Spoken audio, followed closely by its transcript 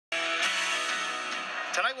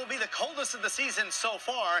Tonight will be the coldest of the season so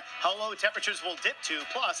far. How low temperatures will dip to,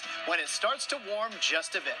 plus when it starts to warm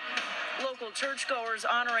just a bit. Local churchgoers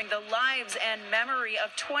honoring the lives and memory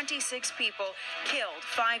of 26 people killed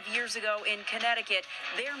 5 years ago in Connecticut.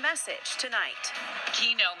 Their message tonight.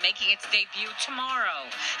 Keno making its debut tomorrow.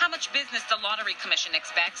 How much business the Lottery Commission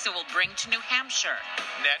expects it will bring to New Hampshire.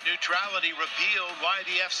 Net neutrality repealed. Why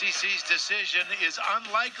the FCC's decision is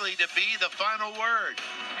unlikely to be the final word.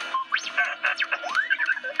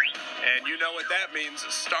 And you know what that means.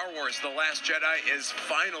 Star Wars The Last Jedi is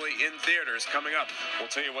finally in theaters coming up. We'll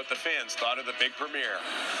tell you what the fans thought of the big premiere.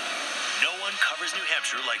 No one covers New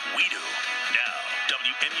Hampshire like we do. Now,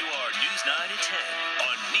 WMUR News 9 at 10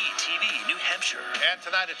 on METV, New Hampshire. And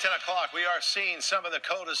tonight at 10 o'clock, we are seeing some of the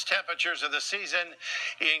coldest temperatures of the season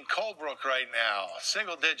in Colebrook right now.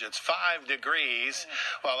 Single digits, 5 degrees,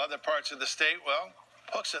 while other parts of the state, well,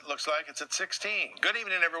 Hooksett looks like it's at 16. Good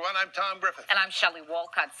evening, everyone. I'm Tom Griffith. And I'm Shelley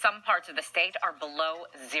Walcott. Some parts of the state are below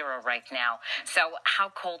zero right now. So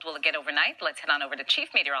how cold will it get overnight? Let's head on over to Chief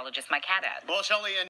Meteorologist Mike Haddad. Well, Shelley,